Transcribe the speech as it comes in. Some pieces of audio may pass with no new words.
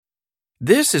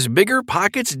This is Bigger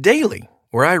Pockets Daily,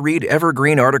 where I read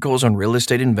evergreen articles on real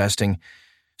estate investing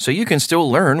so you can still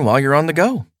learn while you're on the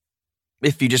go.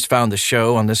 If you just found the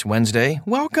show on this Wednesday,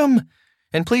 welcome.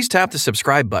 And please tap the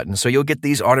subscribe button so you'll get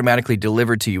these automatically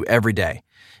delivered to you every day,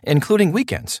 including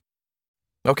weekends.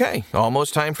 Okay,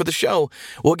 almost time for the show.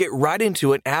 We'll get right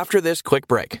into it after this quick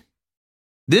break.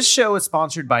 This show is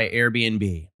sponsored by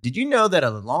Airbnb. Did you know that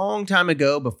a long time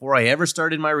ago, before I ever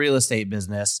started my real estate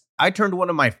business, I turned one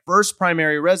of my first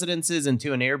primary residences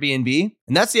into an Airbnb?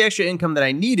 And that's the extra income that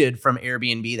I needed from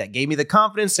Airbnb that gave me the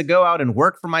confidence to go out and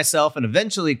work for myself and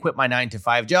eventually quit my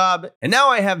 9-to-5 job. And now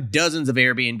I have dozens of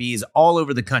Airbnbs all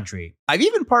over the country. I've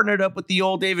even partnered up with the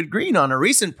old David Green on a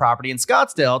recent property in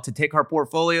Scottsdale to take our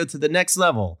portfolio to the next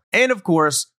level. And of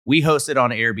course, we host it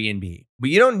on Airbnb. But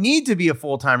you don't need to be a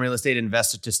full-time real estate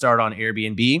investor to start on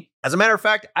Airbnb. As a matter of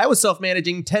fact, I was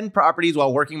self-managing 10 properties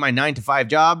while working my 9-to-5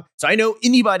 job, so I know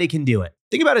anybody can do it.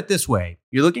 Think about it this way.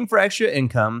 You're looking for extra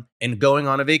income and going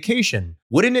on a vacation.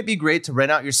 Wouldn't it be great to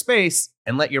rent out your space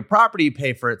and let your property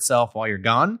pay for itself while you're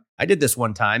gone? I did this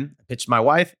one time. I pitched my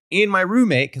wife and my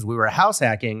roommate, because we were house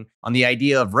hacking, on the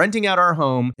idea of renting out our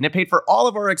home, and it paid for all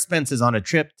of our expenses on a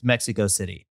trip to Mexico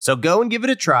City. So go and give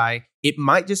it a try. It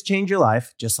might just change your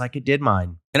life, just like it did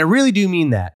mine. And I really do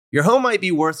mean that. Your home might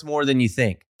be worth more than you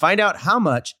think. Find out how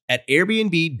much at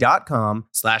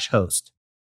airbnb.com/host.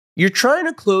 You're trying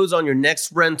to close on your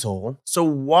next rental, so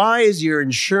why is your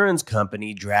insurance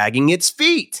company dragging its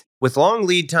feet? With long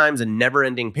lead times and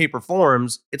never-ending paper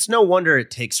forms, it's no wonder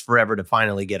it takes forever to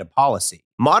finally get a policy.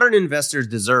 Modern investors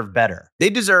deserve better.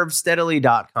 They deserve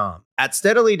Steadily.com. At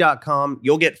Steadily.com,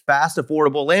 you'll get fast,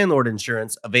 affordable landlord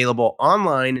insurance available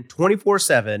online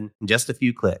 24/7 in just a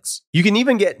few clicks. You can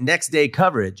even get next-day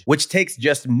coverage, which takes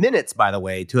just minutes, by the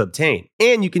way, to obtain.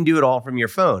 And you can do it all from your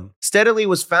phone. Steadily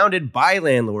was founded by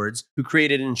landlords who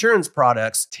created insurance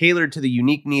products tailored to the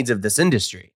unique needs of this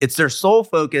industry. It's their sole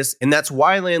focus, and that's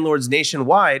why landlords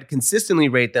nationwide consistently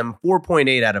rate them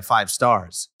 4.8 out of 5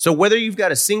 stars. So whether you've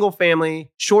got a single-family,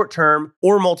 short-term,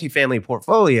 or multifamily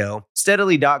portfolio,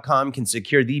 Steadily.com can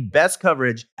secure the best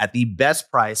coverage at the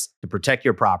best price to protect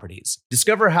your properties.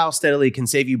 Discover how Steadily can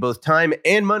save you both time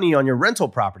and money on your rental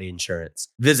property insurance.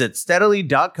 Visit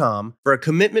Steadily.com for a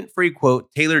commitment-free quote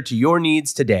tailored to your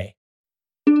needs today.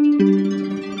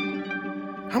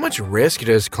 How much risk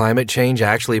does climate change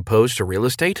actually pose to real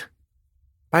estate?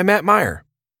 By Matt Meyer.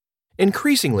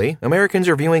 Increasingly, Americans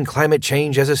are viewing climate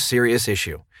change as a serious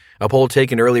issue. A poll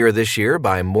taken earlier this year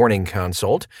by Morning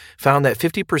Consult found that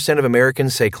 50% of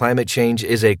Americans say climate change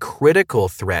is a critical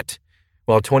threat,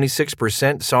 while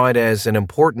 26% saw it as an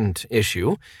important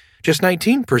issue. Just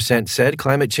 19% said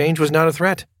climate change was not a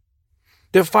threat.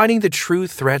 Defining the true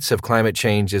threats of climate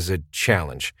change is a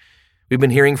challenge. We've been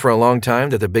hearing for a long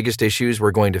time that the biggest issues we're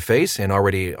going to face, and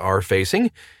already are facing,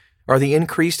 are the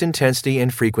increased intensity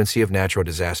and frequency of natural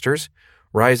disasters,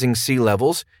 rising sea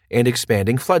levels, and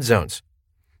expanding flood zones.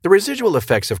 The residual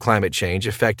effects of climate change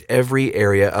affect every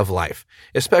area of life,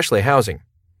 especially housing.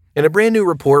 In a brand new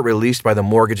report released by the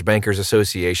Mortgage Bankers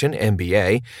Association,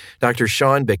 MBA, Dr.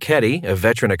 Sean Becketti, a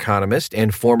veteran economist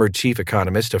and former chief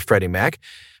economist of Freddie Mac,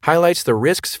 highlights the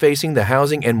risks facing the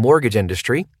housing and mortgage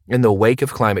industry in the wake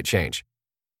of climate change.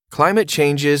 Climate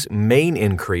change's main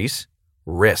increase,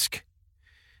 risk.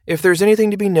 If there's anything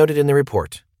to be noted in the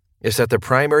report, is that the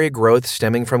primary growth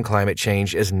stemming from climate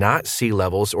change is not sea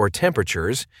levels or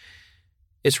temperatures,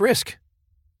 it's risk.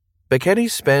 Becketti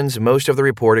spends most of the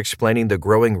report explaining the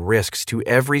growing risks to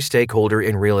every stakeholder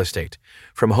in real estate,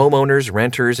 from homeowners,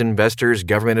 renters, investors,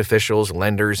 government officials,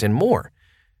 lenders, and more.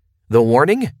 The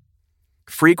warning?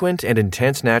 Frequent and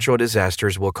intense natural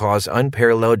disasters will cause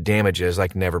unparalleled damages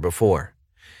like never before.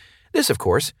 This, of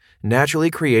course,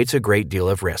 naturally creates a great deal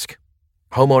of risk.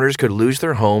 Homeowners could lose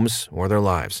their homes or their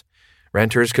lives.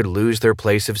 Renters could lose their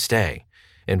place of stay.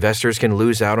 Investors can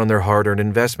lose out on their hard-earned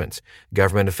investments.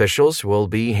 Government officials will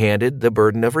be handed the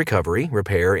burden of recovery,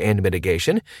 repair, and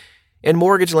mitigation, and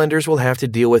mortgage lenders will have to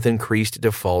deal with increased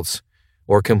defaults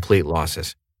or complete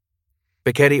losses.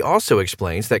 Becketti also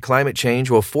explains that climate change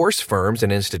will force firms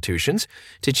and institutions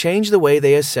to change the way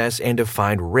they assess and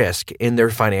define risk in their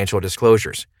financial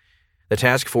disclosures. The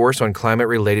Task Force on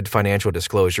Climate-Related Financial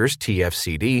Disclosures,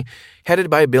 TFCD, headed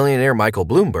by billionaire Michael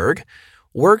Bloomberg,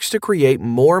 works to create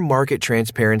more market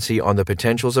transparency on the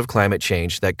potentials of climate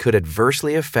change that could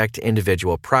adversely affect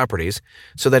individual properties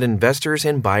so that investors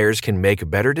and buyers can make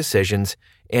better decisions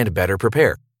and better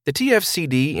prepare. The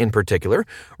TFCD, in particular,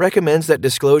 recommends that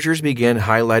disclosures begin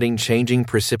highlighting changing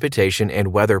precipitation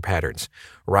and weather patterns,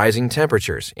 rising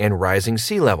temperatures, and rising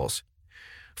sea levels.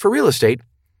 For real estate,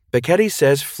 Becketti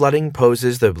says flooding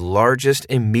poses the largest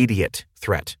immediate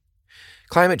threat.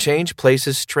 Climate change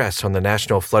places stress on the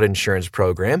National Flood Insurance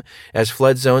Program as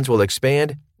flood zones will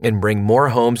expand and bring more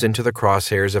homes into the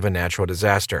crosshairs of a natural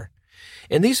disaster.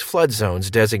 In these flood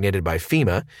zones designated by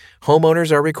FEMA,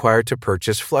 homeowners are required to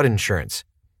purchase flood insurance.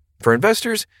 For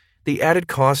investors, the added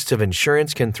costs of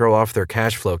insurance can throw off their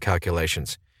cash flow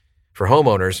calculations. For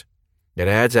homeowners, it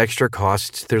adds extra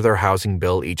costs to their housing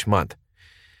bill each month.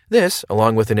 This,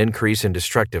 along with an increase in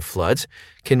destructive floods,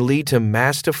 can lead to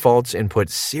mass defaults and put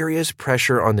serious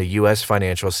pressure on the U.S.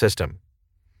 financial system.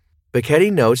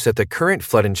 Becchetti notes that the current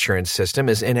flood insurance system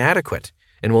is inadequate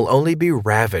and will only be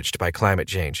ravaged by climate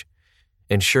change.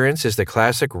 Insurance is the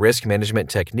classic risk management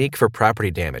technique for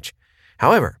property damage.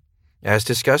 However, as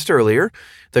discussed earlier,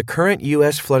 the current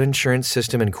U.S. flood insurance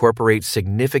system incorporates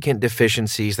significant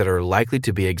deficiencies that are likely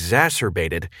to be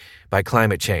exacerbated by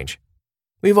climate change.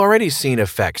 We've already seen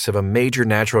effects of a major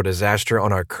natural disaster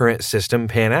on our current system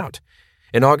pan out.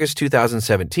 In August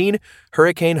 2017,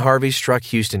 Hurricane Harvey struck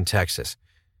Houston, Texas.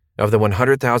 Of the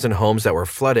 100,000 homes that were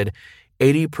flooded,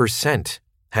 80%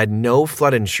 had no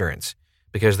flood insurance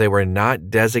because they were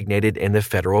not designated in the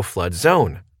federal flood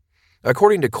zone.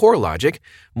 According to CoreLogic,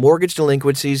 mortgage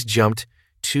delinquencies jumped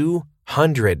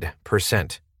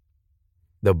 200%.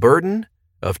 The burden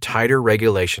of tighter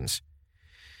regulations.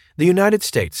 The United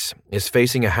States is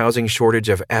facing a housing shortage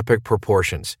of epic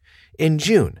proportions. In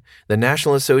June, the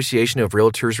National Association of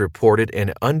Realtors reported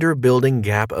an underbuilding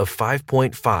gap of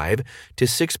 5.5 to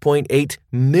 6.8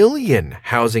 million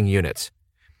housing units.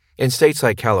 In states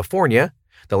like California,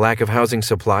 the lack of housing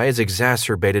supply is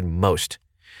exacerbated most.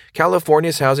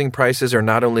 California's housing prices are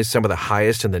not only some of the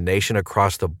highest in the nation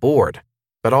across the board,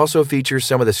 but also feature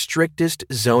some of the strictest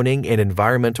zoning and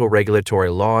environmental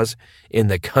regulatory laws in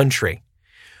the country.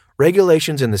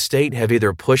 Regulations in the state have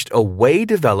either pushed away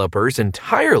developers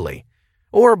entirely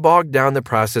or bogged down the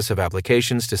process of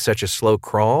applications to such a slow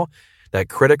crawl that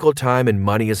critical time and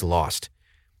money is lost.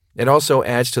 It also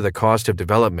adds to the cost of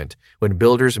development when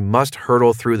builders must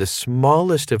hurdle through the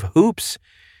smallest of hoops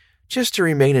just to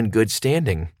remain in good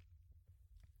standing.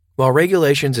 While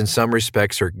regulations in some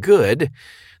respects are good,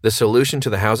 the solution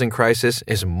to the housing crisis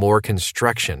is more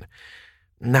construction,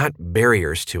 not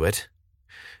barriers to it.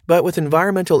 But with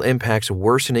environmental impacts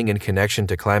worsening in connection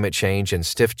to climate change and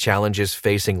stiff challenges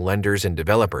facing lenders and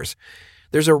developers,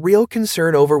 there's a real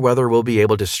concern over whether we'll be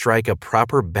able to strike a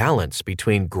proper balance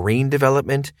between green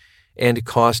development and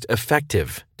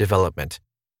cost-effective development.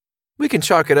 We can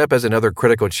chalk it up as another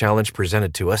critical challenge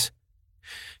presented to us.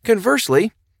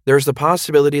 Conversely, there's the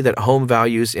possibility that home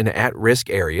values in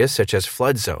at-risk areas such as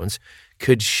flood zones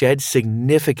could shed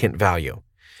significant value.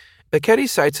 Becchetti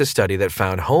cites a study that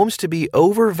found homes to be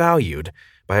overvalued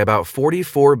by about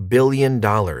 $44 billion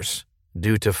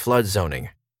due to flood zoning.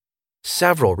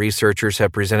 Several researchers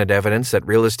have presented evidence that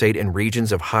real estate in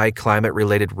regions of high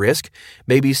climate-related risk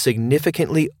may be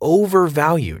significantly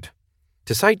overvalued.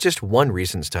 To cite just one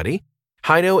recent study,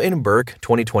 Hino and Burke,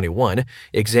 2021,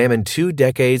 examined 2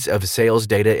 decades of sales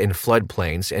data in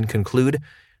floodplains and conclude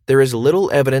there is little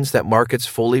evidence that markets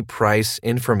fully price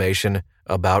information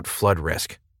about flood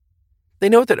risk. They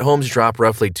note that homes drop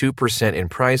roughly 2% in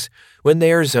price when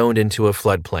they are zoned into a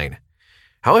floodplain.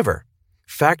 However,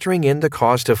 factoring in the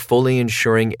cost of fully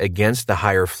insuring against the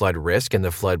higher flood risk in the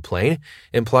floodplain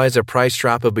implies a price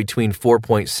drop of between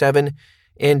 4.7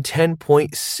 and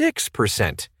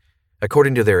 10.6%.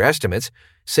 According to their estimates,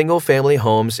 single-family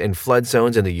homes in flood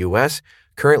zones in the U.S.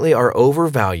 currently are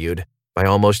overvalued by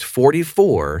almost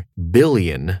 $44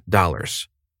 billion.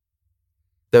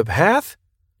 The path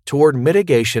toward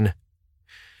mitigation.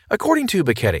 According to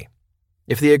Becchetti,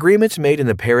 if the agreements made in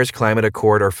the Paris Climate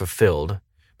Accord are fulfilled,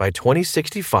 by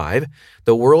 2065,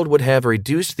 the world would have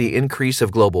reduced the increase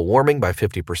of global warming by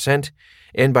 50%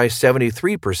 and by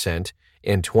 73%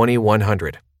 in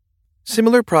 2100.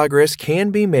 Similar progress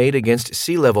can be made against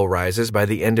sea level rises by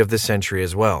the end of the century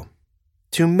as well.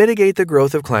 To mitigate the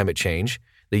growth of climate change,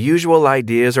 the usual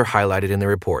ideas are highlighted in the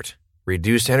report.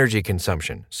 Reduce energy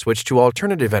consumption, switch to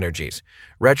alternative energies,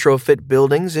 retrofit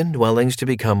buildings and dwellings to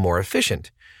become more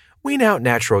efficient, wean out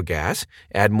natural gas,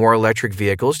 add more electric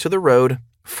vehicles to the road,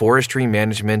 forestry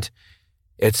management,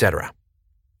 etc.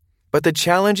 But the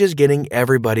challenge is getting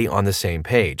everybody on the same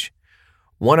page.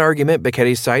 One argument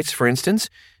Becchetti cites, for instance,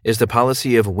 is the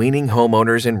policy of weaning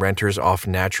homeowners and renters off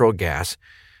natural gas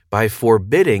by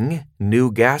forbidding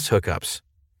new gas hookups.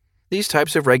 These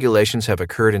types of regulations have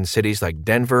occurred in cities like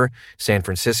Denver, San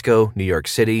Francisco, New York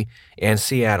City, and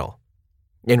Seattle.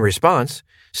 In response,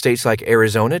 states like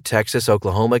Arizona, Texas,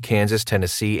 Oklahoma, Kansas,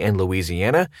 Tennessee, and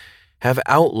Louisiana have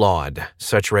outlawed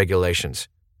such regulations.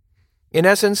 In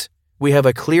essence, We have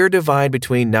a clear divide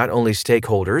between not only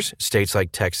stakeholders, states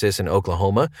like Texas and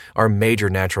Oklahoma are major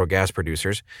natural gas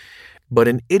producers, but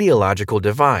an ideological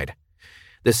divide.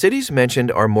 The cities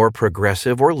mentioned are more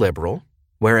progressive or liberal,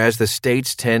 whereas the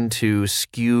states tend to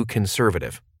skew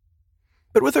conservative.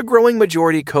 But with a growing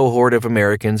majority cohort of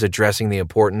Americans addressing the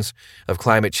importance of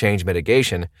climate change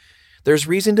mitigation, there's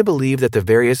reason to believe that the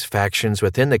various factions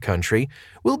within the country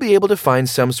will be able to find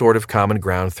some sort of common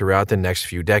ground throughout the next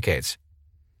few decades.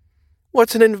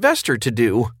 What's an investor to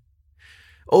do?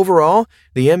 Overall,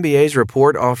 the MBA's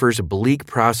report offers bleak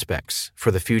prospects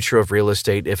for the future of real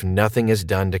estate if nothing is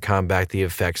done to combat the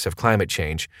effects of climate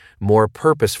change more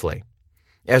purposefully.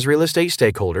 As real estate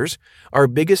stakeholders, our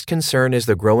biggest concern is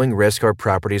the growing risk our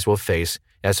properties will face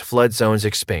as flood zones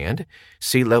expand,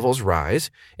 sea levels rise,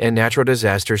 and natural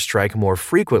disasters strike more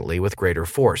frequently with greater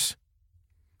force.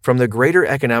 From the greater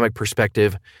economic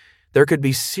perspective, there could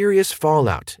be serious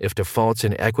fallout if defaults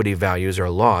in equity values are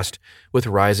lost with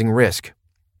rising risk.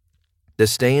 The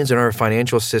stains in our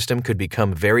financial system could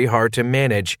become very hard to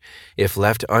manage if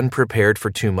left unprepared for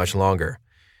too much longer.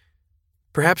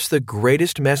 Perhaps the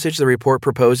greatest message the report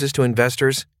proposes to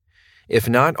investors? If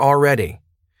not already,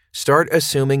 start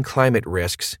assuming climate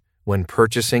risks when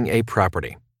purchasing a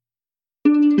property.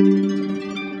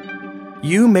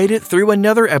 You made it through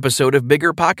another episode of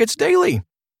Bigger Pockets Daily.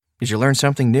 Did you learn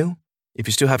something new? If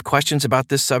you still have questions about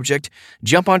this subject,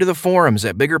 jump onto the forums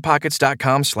at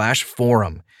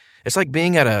biggerpockets.com/forum. It's like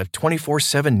being at a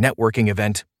 24/7 networking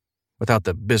event without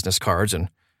the business cards and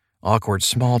awkward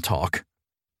small talk.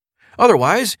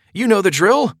 Otherwise, you know the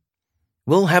drill.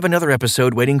 We'll have another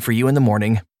episode waiting for you in the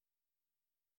morning.